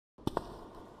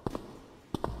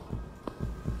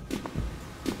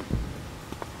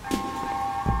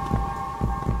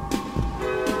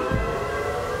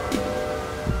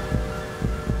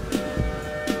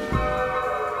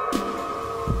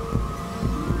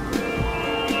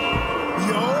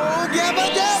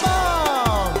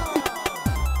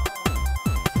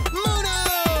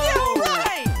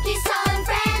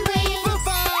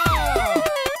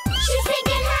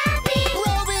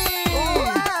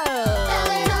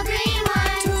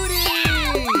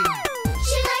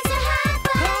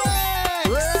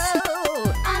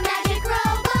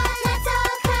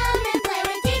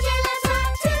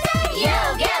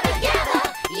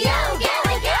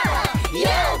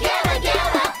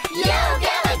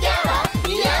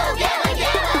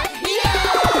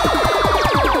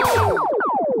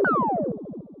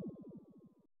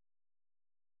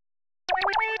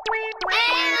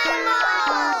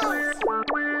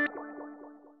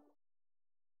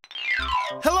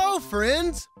Hello,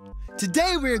 friends!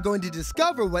 Today we are going to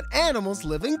discover what animals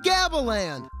live in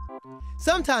Gabbaland.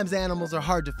 Sometimes animals are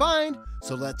hard to find,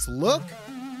 so let's look,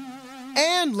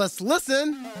 and let's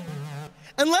listen,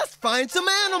 and let's find some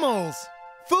animals!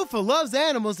 Foofa loves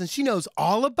animals and she knows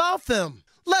all about them.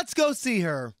 Let's go see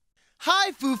her.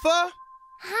 Hi, Foofa!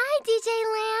 Hi, DJ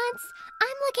Lance.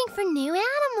 I'm looking for new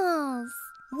animals.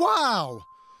 Wow!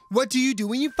 What do you do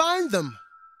when you find them?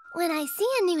 When I see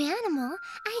a new animal,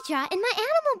 I draw it in my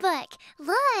animal book.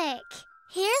 Look,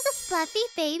 here's a fluffy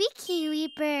baby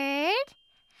kiwi bird.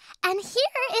 And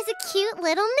here is a cute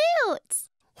little newt.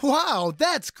 Wow,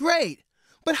 that's great!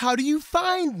 But how do you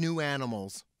find new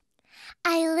animals?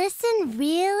 I listen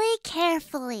really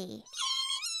carefully.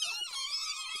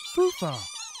 Foofa,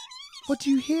 what do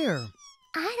you hear?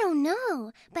 I don't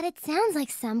know, but it sounds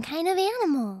like some kind of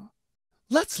animal.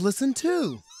 Let's listen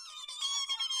too.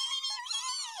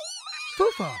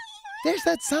 Foofa, there's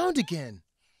that sound again.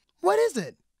 What is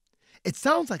it? It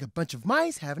sounds like a bunch of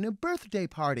mice having a birthday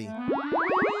party.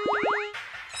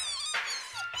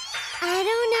 I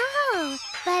don't know,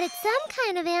 but it's some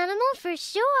kind of animal for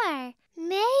sure.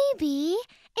 Maybe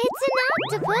it's an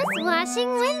octopus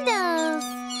washing windows.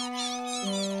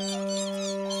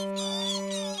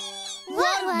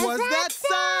 What was that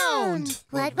sound?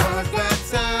 What was that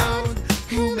sound?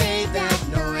 Who made that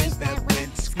noise that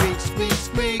went squeak, squeak,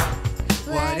 squeak?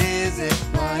 What is it?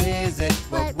 What is it?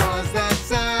 What was that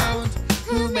sound?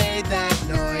 Who made that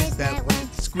noise that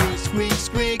went squeak, squeak,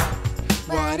 squeak?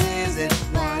 What is it?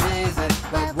 What is it?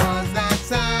 What was that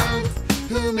sound?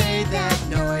 Who made that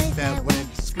noise that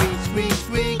went squeak, squeak,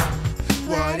 squeak?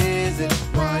 What is it?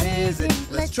 What is it?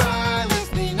 Let's try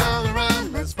listening all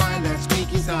around. Let's find that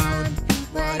squeaky sound.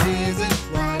 What is it?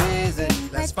 What is it?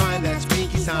 Let's find that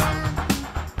squeaky sound.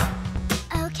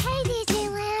 Okay, DJ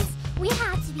Lance, we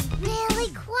have to be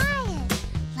really quiet.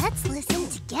 Let's listen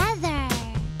together.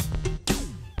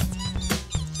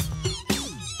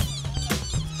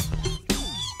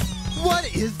 What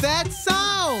is that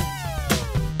sound?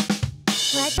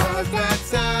 What was that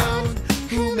sound?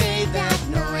 Who made that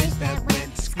noise that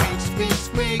went squeak, squeak,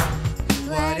 squeak?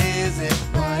 What is it?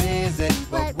 What is it?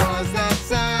 What was that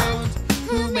sound?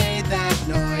 Who made that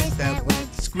noise that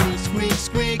went squeak, squeak,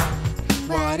 squeak?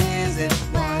 What is it?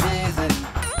 What is it?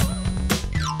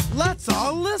 Let's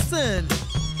all listen.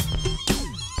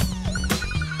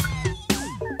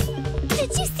 Did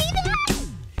you see that?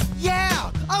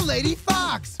 Yeah, a lady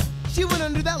fox. She went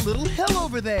under that little hill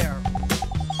over there.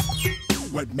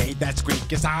 What made that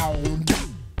squeaky sound?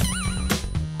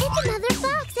 It's another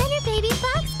fox and her baby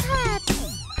fox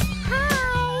pups.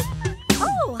 Hi.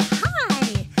 Oh,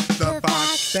 hi. The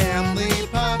fox family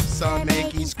pups are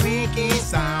making squeaky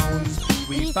sounds.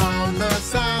 We found the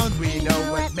sound, we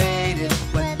know what made it,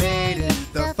 what made it.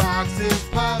 The fox's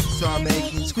pups are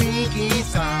making squeaky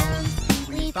sounds.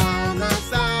 We found the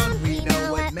sound, we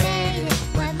know what made it,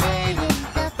 what made it.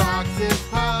 The fox's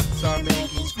pups are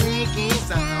making squeaky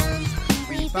sounds.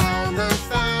 We found the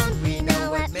sound, we know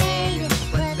what made it,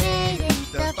 what made it.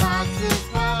 The fox's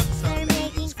pups are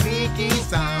making squeaky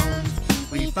sounds.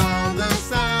 We found the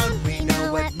sound, we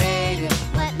know what made it,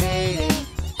 what made it.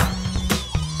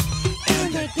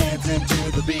 And they're dancing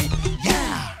to the beat,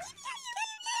 yeah!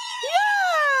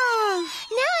 Yeah!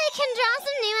 Now I can draw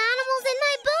some new animals in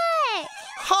my book.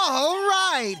 All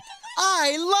right!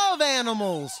 I love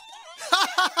animals!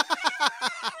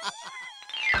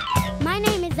 My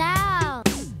name is Al.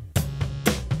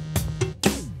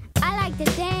 I like to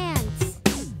dance.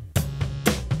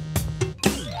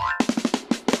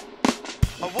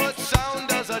 What sound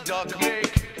does a duck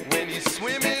make when he's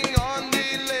swimming on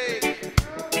the lake?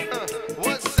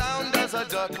 What sound does a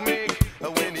duck make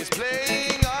when he's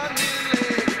playing on the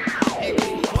lake? He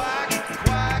go quack,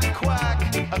 quack,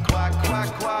 quack, a quack, quack,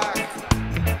 quack.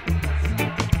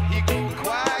 He go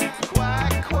quack,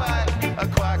 quack, quack, a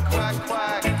quack, quack,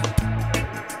 quack.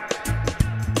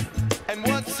 And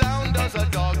what sound does a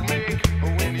dog make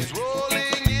when he's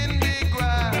rolling in the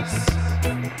grass?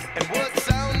 And what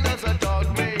sound does a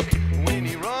dog make when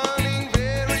he's running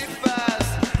very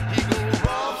fast? He go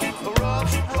rough,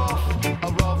 rough, rough,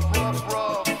 a rough, rough,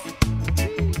 rough.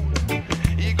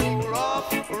 He go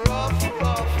rough, rough,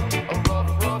 rough, a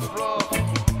rough, rough, rough.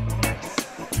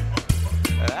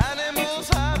 Animals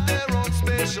have their own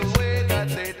special way that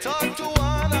they talk to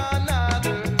one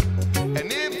another. And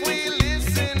if we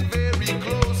listen very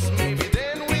close, maybe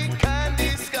then we can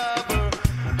discover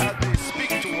how they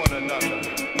speak to one another.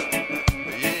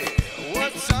 Yeah.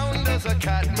 What sound does a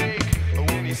cat make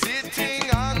when he's sitting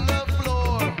on the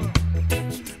floor?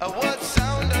 What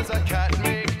sound does a cat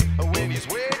make when he's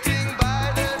waiting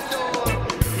by the door?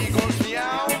 He goes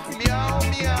meow, meow,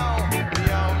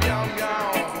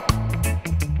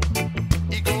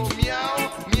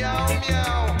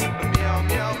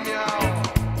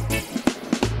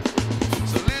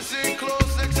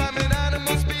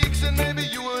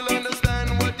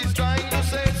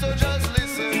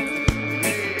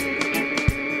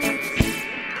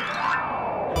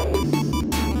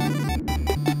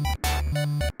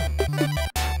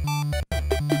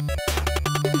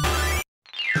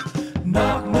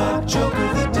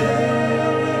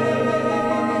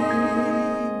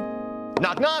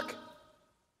 knock.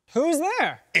 Who's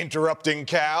there? Interrupting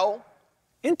cow.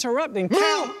 Interrupting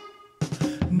cow?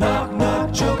 Knock,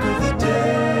 knock, joke of the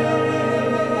day.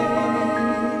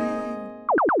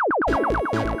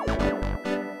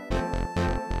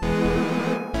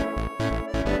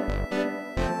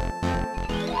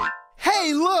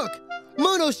 Hey, look!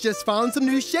 Muno's just found some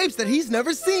new shapes that he's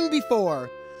never seen before.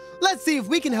 Let's see if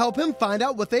we can help him find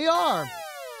out what they are.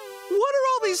 What are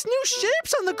all these new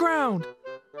shapes on the ground?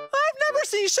 I've never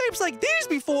seen shapes like these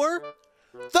before.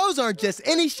 Those aren't just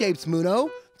any shapes, Muno.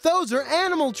 Those are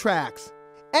animal tracks.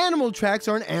 Animal tracks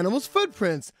are an animal's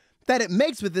footprints that it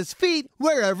makes with its feet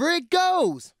wherever it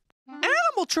goes.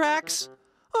 Animal tracks?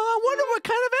 I wonder what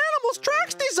kind of animals'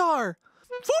 tracks these are.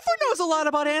 Foofa knows a lot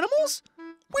about animals.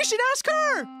 We should ask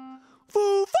her.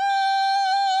 Foofa!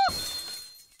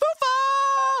 Foofa!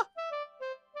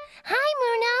 Hi,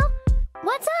 Muno.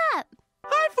 What's up?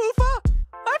 Hi, Foofa.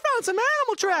 I found some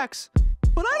animal tracks,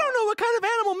 but I don't know what kind of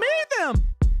animal made them.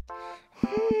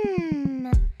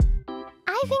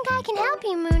 I think I can help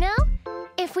you, Muno.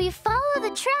 If we follow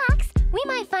the tracks, we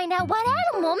might find out what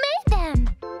animal made them.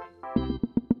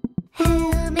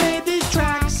 Who made these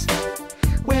tracks?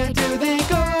 Where do they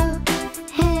go?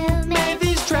 Who made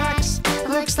these tracks?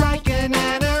 Looks like an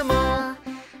animal.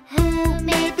 Who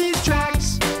made these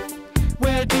tracks?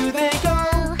 Where do they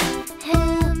go?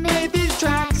 Who made these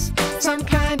tracks? Some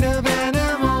kind of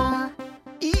animal.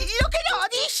 Look at all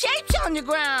these shapes on the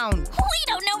ground. We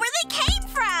don't know where they came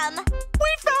from. We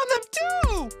found them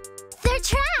too. They're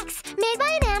tracks made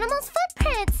by an animal's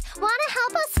footprints. Want to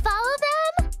help us follow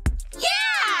them?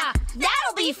 Yeah!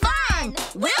 That'll be fun!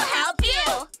 We'll help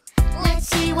you! Let's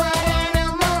see what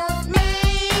animals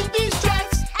made these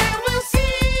tracks, and we'll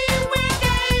see where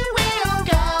they will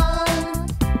go.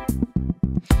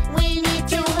 We need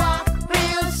to walk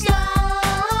real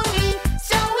slowly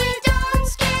so we don't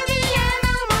scare the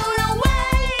animal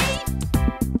away.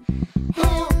 Who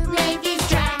made these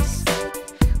tracks?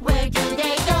 Where do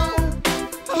they go?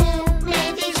 Who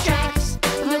made these tracks?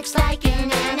 Looks like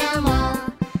an animal.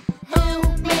 Who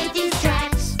made these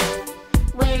tracks?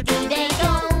 Where do they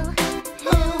go?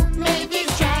 Who made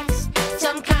these tracks?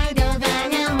 Some kind of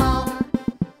animal.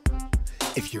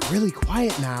 If you're really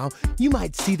quiet now, you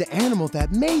might see the animal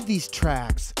that made these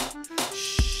tracks.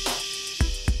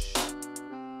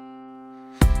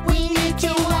 We need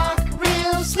to walk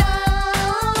real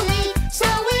slowly so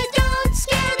we don't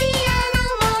scare the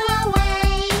animal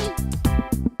away.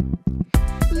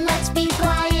 Let's be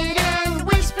quiet and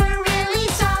whisper really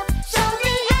soft so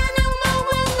the animal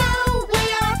will know we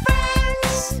are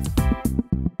friends.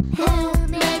 Who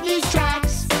made these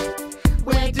tracks?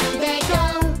 Where do they go?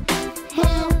 Who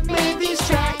made these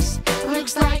tracks?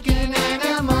 Looks like an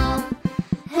animal.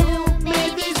 Who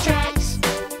made these tracks?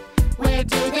 Where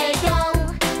do they go?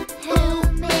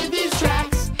 Who made these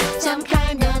tracks? Some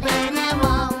kind of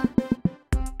animal.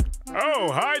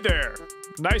 Oh, hi there.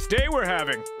 Nice day we're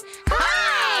having.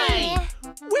 Hi!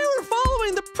 We were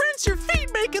following the prints your feet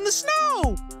make in the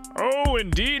snow. Oh,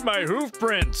 indeed, my hoof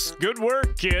prints. Good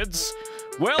work, kids.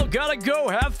 Well, gotta go.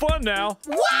 Have fun now.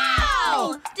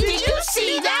 Wow! Did you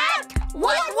see that?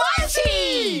 What was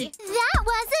he? That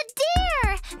was a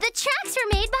deer. The tracks were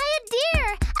made by a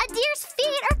deer. A deer's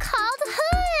feet are called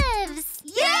hooves.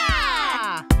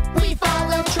 Yeah! We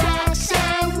followed tracks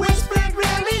and whispered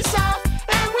really soft,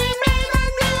 and we made a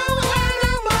new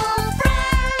animal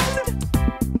friend.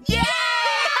 Yeah!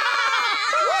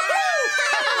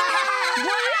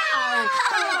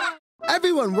 Wow!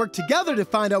 Everyone worked together to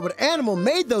find out what animal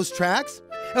made those tracks.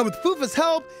 And with Foofa's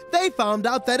help, they found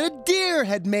out that a deer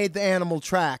had made the animal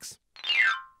tracks.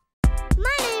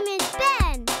 My name is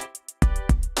Ben.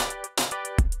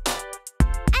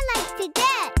 I like to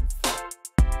dance.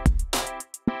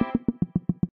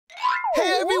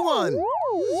 Hey everyone!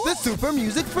 The Super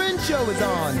Music Friends Show is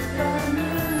on.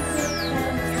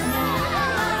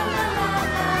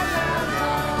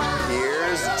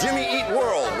 Here's Jimmy Eat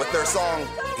World with their song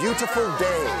Beautiful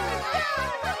Day.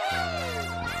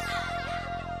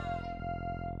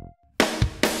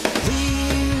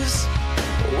 Leaves,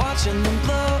 watching them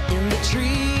blow in the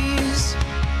trees,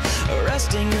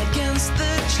 resting against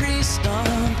the tree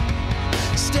stump,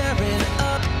 staring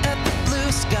up at the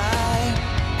blue sky,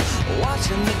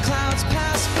 watching the clouds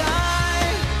pass by,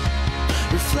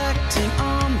 reflecting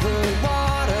on the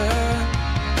water,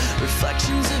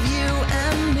 reflections of you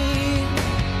and me,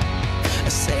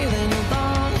 sailing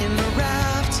along in a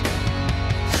raft,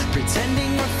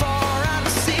 pretending we're far out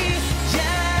at sea.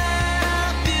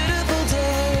 Yeah, beautiful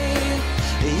day.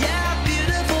 Yeah,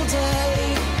 beautiful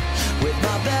day. With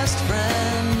my best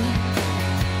friend.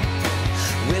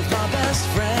 With my best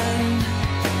friend.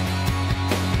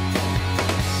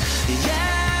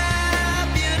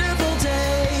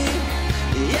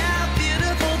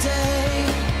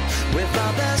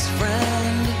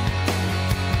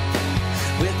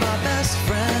 best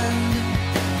friend.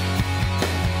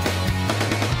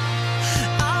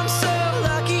 I'm so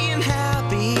lucky and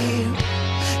happy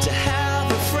to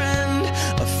have a friend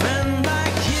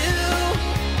like you.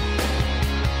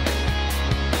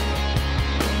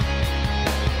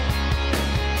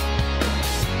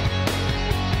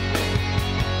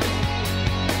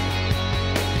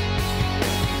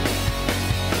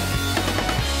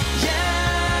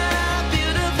 Yeah,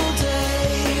 beautiful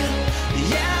day.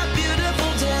 Yeah,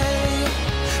 beautiful day.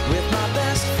 With my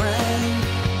best friend.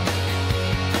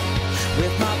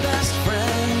 With my best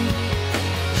friend.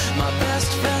 My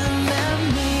best friend and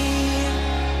me.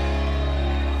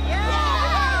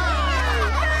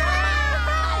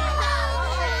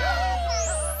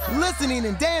 Listening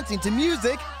and dancing to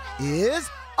music is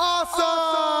awesome!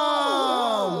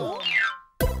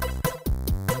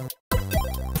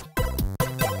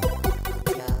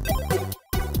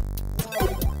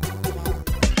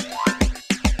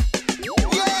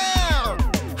 Yeah!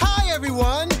 Hi,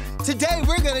 everyone! Today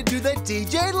we're gonna do the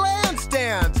DJ Lance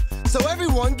dance. So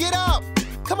everyone get up.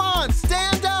 Come on,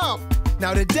 stand up.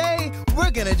 Now today,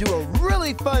 we're gonna do a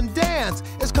really fun dance.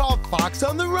 It's called Fox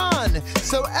on the Run.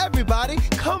 So everybody,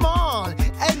 come on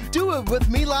and do it with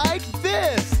me like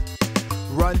this.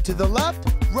 Run to the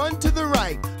left, run to the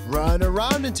right. Run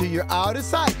around until you're out of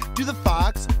sight. Do the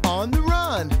fox on the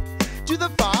run. Do the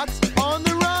fox on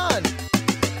the run.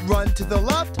 Run to the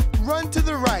left, run to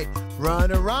the right.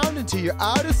 Run around until you're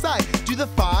out of sight. Do the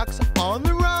fox on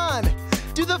the run.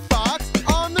 Do the fox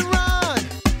on the run.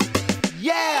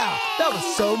 Yeah, that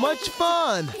was so much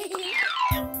fun.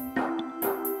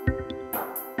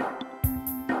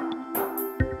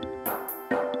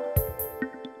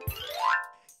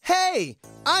 Hey,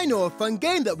 I know a fun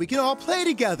game that we can all play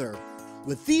together.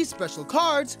 With these special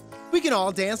cards, we can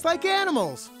all dance like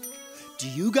animals. Do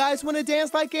you guys want to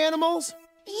dance like animals?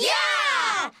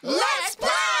 Yeah! Let's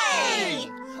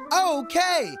play!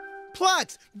 Okay,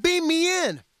 Plex, beam me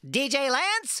in. DJ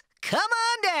Lance, come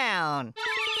on down.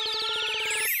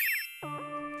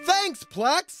 Thanks,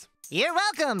 Plex. You're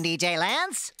welcome, DJ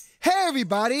Lance. Hey,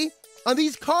 everybody. On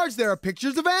these cards, there are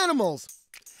pictures of animals.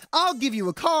 I'll give you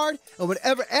a card, and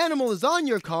whatever animal is on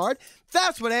your card,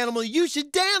 that's what animal you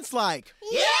should dance like.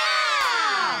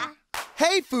 Yeah!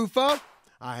 Hey, Foofa,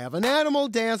 I have an animal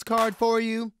dance card for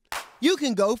you. You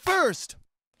can go first.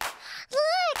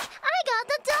 Look, I got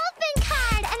the dolphin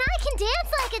card, and I can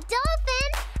dance like a dolphin.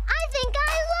 I think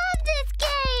I love this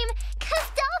game, 'cause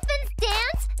dolphins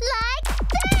dance like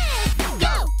this.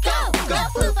 Go, go, go,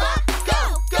 Foofa! Go,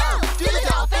 go, do the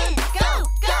dolphin! Go,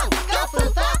 go, go,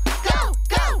 Foofa! Go,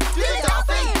 go, do the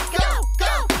dolphin! Go,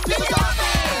 go, do the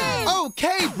dolphin!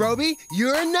 Okay, Broby,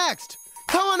 you're next.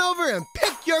 Come on over and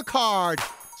pick your card.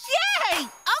 Yay!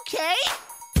 Okay.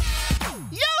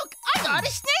 Look, I got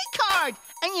a snake card.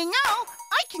 And you know,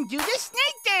 I can do the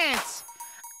snake dance.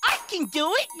 I can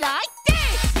do it like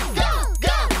this. Go,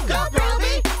 go, go,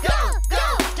 Broby! Go,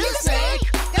 go, do the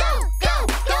snake! Go, go,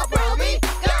 go, Broby!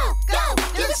 Go, go,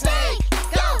 do the snake!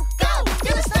 Go, go,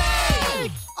 do the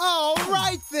snake! All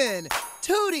right, then.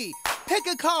 Tootie, pick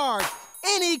a card.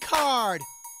 Any card.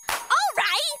 All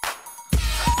right!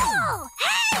 Oh,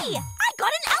 hey! I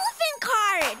got an elephant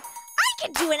card! I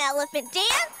can do an elephant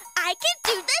dance! I can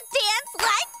do the dance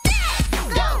like this!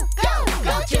 Go, go,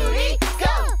 go, Tootie!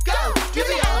 Go, go, do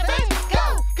the elephant! Go,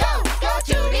 go, go,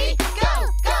 Tootie! Go,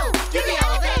 go, do the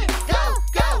elephant! Go,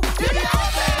 go, do the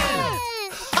elephant!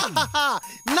 Ha ha ha!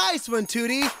 Nice one,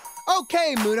 Tootie.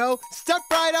 Okay, Muno, step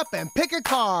right up and pick a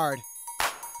card.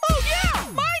 Oh, yeah,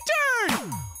 my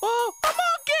turn. Oh, a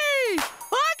monkey.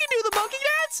 I can do the monkey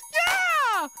dance.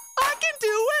 Yeah, I can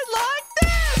do it like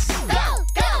this. Go,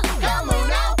 go, go,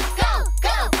 Muno! Go,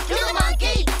 go, do the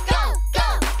monkey! Go, go,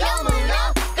 go, Muno!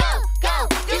 Go, go,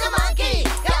 do the monkey!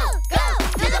 Go, go,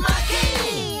 do the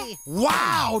monkey!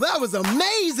 Wow, that was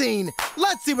amazing.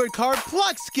 Let's see what card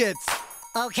Plex gets.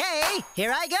 Okay,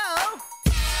 here I go.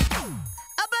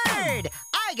 A bird.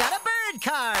 I got a bird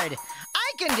card.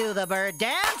 I can do the bird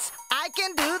dance. I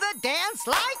can do the dance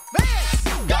like this.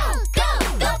 Go, go,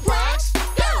 go, Plex!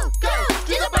 Go, go,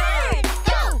 do the bird!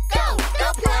 Go, go,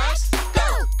 go, Plex!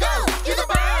 Go, go, do the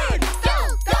bird! Go,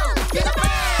 go, do the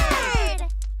bird!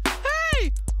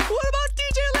 Hey, what about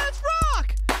DJ Let's Rock?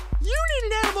 You need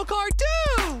an animal card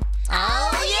too.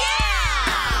 Oh,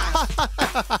 yeah!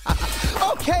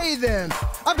 Okay, then.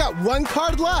 I've got one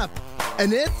card left,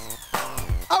 and it's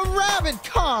a rabbit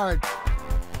card.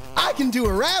 I can do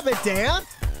a rabbit dance.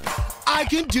 I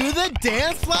can do the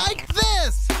dance like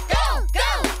this. Go,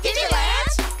 go, DJ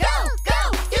Lance! Go,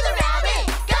 go, do the rabbit!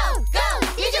 Go, go,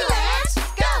 DJ Lance!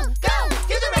 Go, go,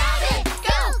 do the rabbit!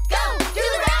 Go, go, do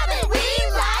the rabbit! We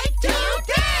like to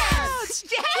dance!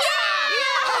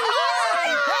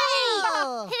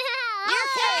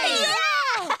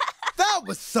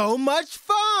 so much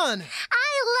fun!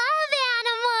 I love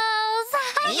animals!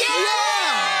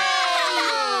 Yeah!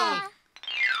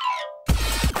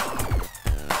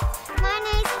 My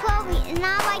name's Chloe, and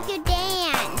I like to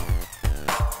dance.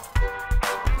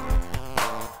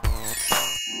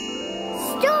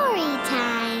 Story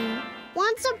time.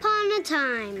 Once upon a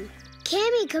time,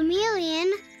 Cammy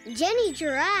Chameleon, Jenny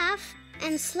Giraffe,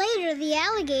 and Slater the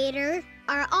Alligator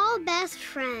are all best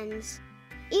friends.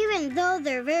 Even though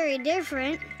they're very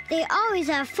different, they always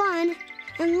have fun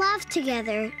and laugh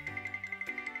together.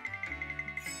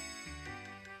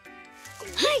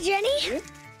 Hi, Jenny.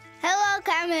 Hello,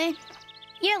 Cammy.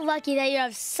 You're lucky that you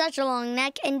have such a long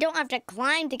neck and don't have to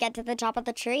climb to get to the top of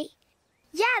the tree.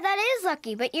 Yeah, that is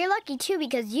lucky, but you're lucky too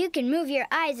because you can move your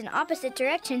eyes in opposite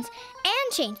directions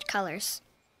and change colors.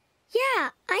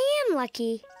 Yeah, I am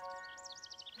lucky.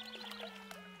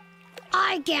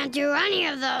 I can't do any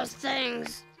of those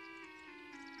things.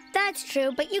 That's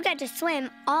true, but you get to swim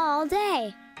all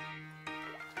day.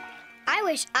 I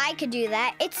wish I could do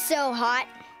that. It's so hot.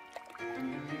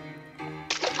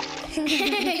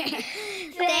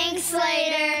 Thanks,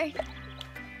 Slater.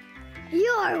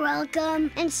 You're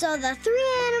welcome. And so the three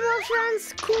animal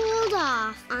friends cooled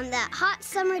off on that hot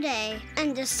summer day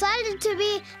and decided to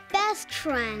be best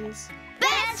friends.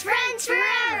 Best friends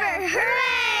forever!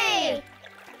 Hooray!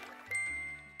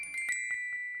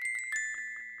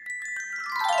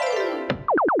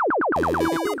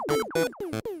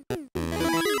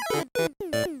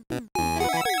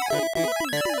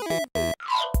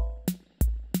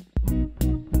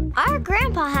 Our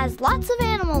grandpa has lots of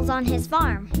animals on his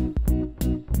farm.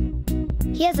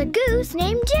 He has a goose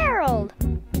named Gerald.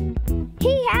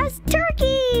 He has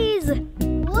turkeys.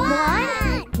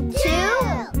 1, 2,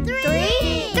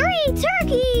 3. 3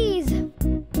 turkeys.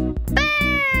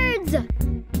 Birds.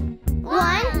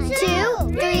 1,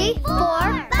 2, 3,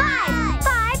 4, 5.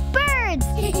 5 birds.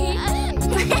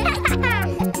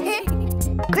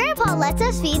 Grandpa lets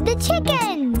us feed the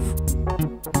chickens.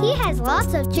 He has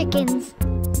lots of chickens.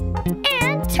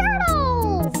 And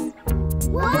turtles.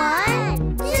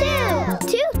 1, 2.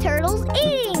 2 turtles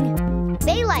eating.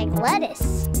 They like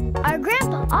lettuce. Our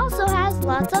grandpa also has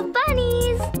lots of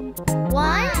bunnies.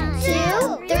 1,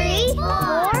 2, 3,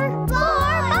 4. 4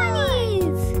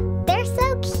 bunnies. They're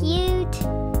so cute.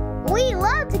 We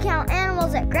love to count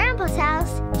animals at Grandpa's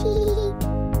house.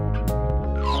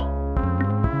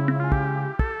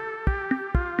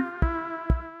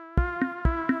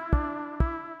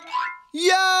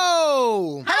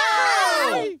 Yo!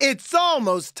 Hi! It's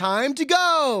almost time to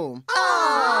go.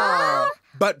 Aww!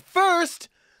 But first,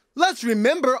 let's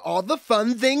remember all the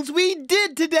fun things we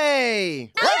did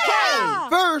today. Okay!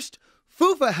 First,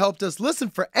 Foofa helped us listen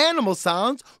for animal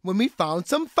sounds when we found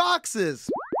some foxes.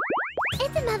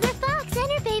 It's another fox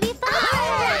and her baby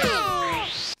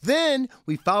fox. Then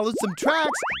we followed some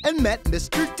tracks and met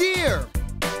Mr. Deer.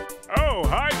 Oh,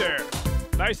 hi there.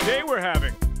 Nice day we're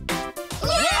having.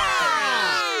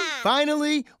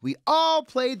 Finally, we all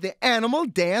played the animal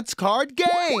dance card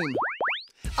game.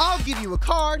 I'll give you a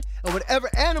card, and whatever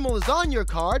animal is on your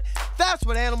card, that's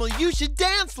what animal you should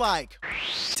dance like.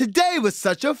 Today was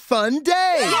such a fun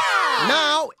day. Yeah!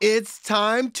 Now it's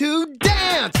time to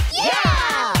dance.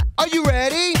 Yeah! Are you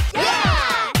ready?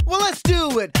 Yeah! Well, let's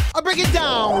do it. I'll break it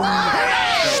down.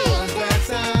 Hooray! What was that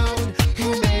sound?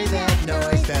 Who made that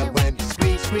noise that went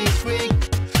squeak, squeak, squeak?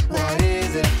 What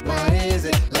is it? What is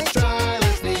it? Let's try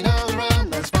listening all around.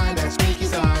 Let's find that squeaky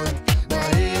sound.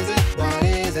 What is it? What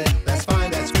is it? Let's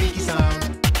find that squeaky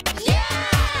sound.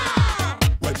 Yeah!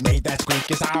 What made that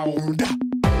squeaky sound?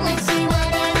 Let's see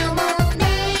what animal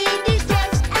made these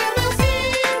tracks, and we'll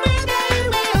see where they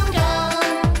will go.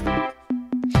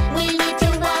 We need to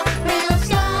walk real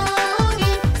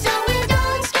slowly, so we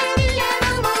don't scare the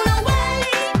animal away.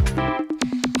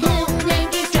 Who made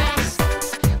these tracks?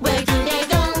 Where do they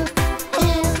go? Who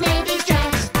made these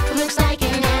tracks? Looks like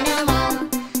an animal.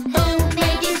 Who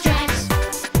made these tracks?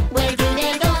 Where do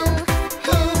they go?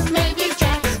 Who made these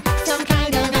tracks? Some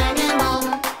kind of animal.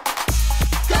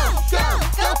 Go, go,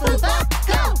 go, Foofa!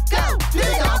 Go, go, to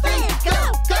the dolphin! Go,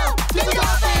 go, to the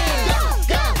dolphin! Go,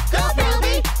 go, go,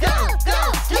 Brody! Go, go,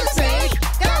 to the snake!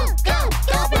 Go, go,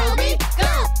 go, Brody!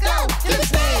 Go, go, to the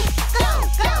snake! Go,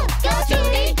 go, go,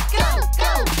 Judy! Go,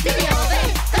 go, to the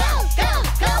elephant! Go, go,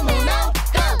 go, Muno!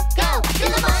 Go, go, to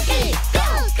the monkey! Go,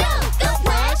 go, go,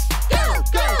 Flash! Go,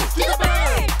 go, to the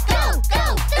bird! Go, go,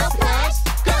 go, Flash!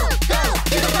 Go, go,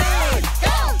 to the bird!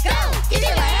 Go, go, to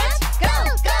the lance! Go,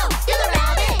 go, to the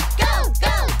rabbit! Go,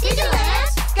 go, to the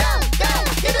lance! Go, go,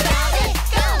 to the rabbit!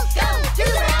 Go, go, to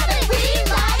the rabbit! We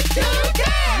like to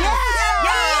dance!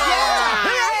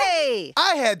 Hooray!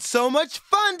 I had so much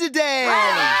fun fun today.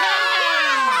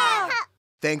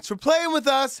 Thanks for playing with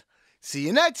us. See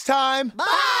you next time.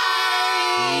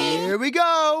 Bye. Here we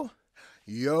go.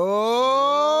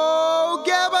 Yo